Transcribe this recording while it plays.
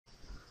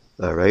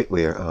Alright,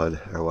 we are on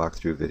our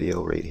walkthrough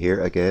video right here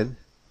again.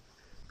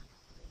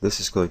 This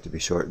is going to be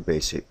short and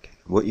basic.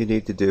 What you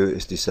need to do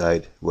is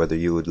decide whether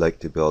you would like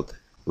to build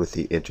with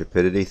the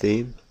Intrepidity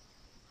theme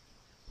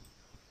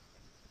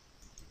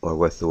or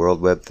with the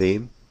World Web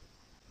theme,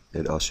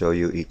 and I'll show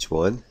you each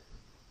one.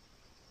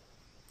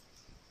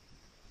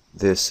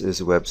 This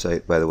is a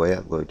website, by the way,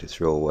 I'm going to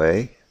throw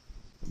away.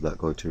 I'm not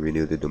going to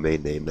renew the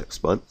domain name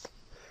next month.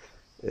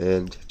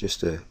 And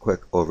just a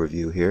quick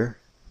overview here.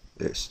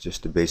 It's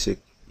just a basic,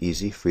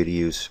 easy, free to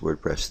use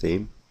WordPress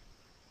theme.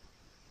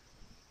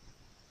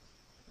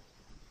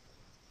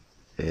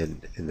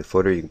 And in the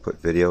footer you can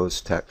put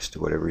videos, text,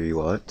 whatever you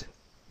want.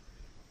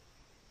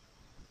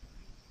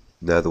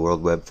 Now the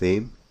World Web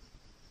theme.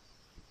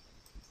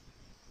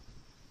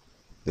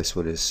 This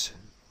one is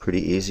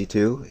pretty easy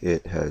too.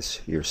 It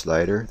has your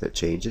slider that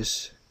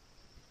changes.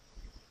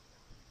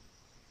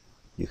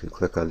 You can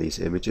click on these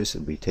images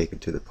and be taken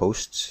to the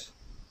posts.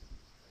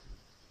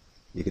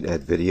 You can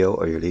add video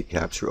or your lead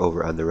capture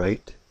over on the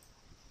right.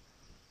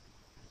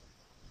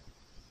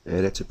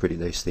 And it's a pretty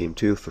nice theme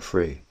too for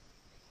free.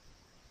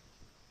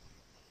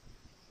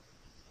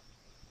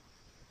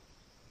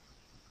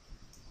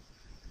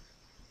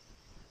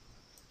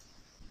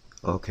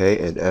 Okay,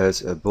 and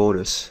as a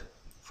bonus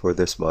for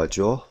this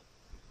module,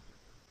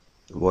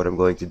 what I'm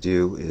going to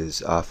do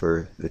is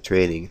offer the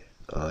training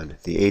on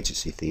the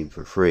agency theme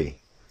for free.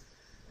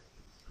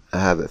 I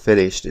have it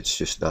finished, it's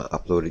just not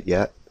uploaded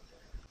yet.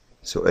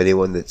 So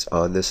anyone that's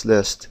on this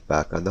list,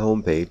 back on the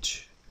home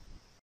page,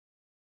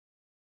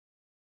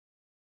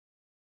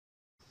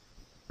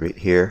 right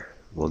here,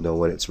 will know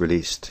when it's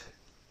released.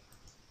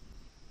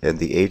 And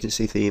the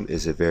agency theme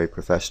is a very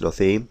professional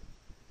theme,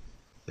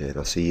 and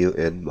I'll see you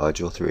in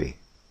Module 3.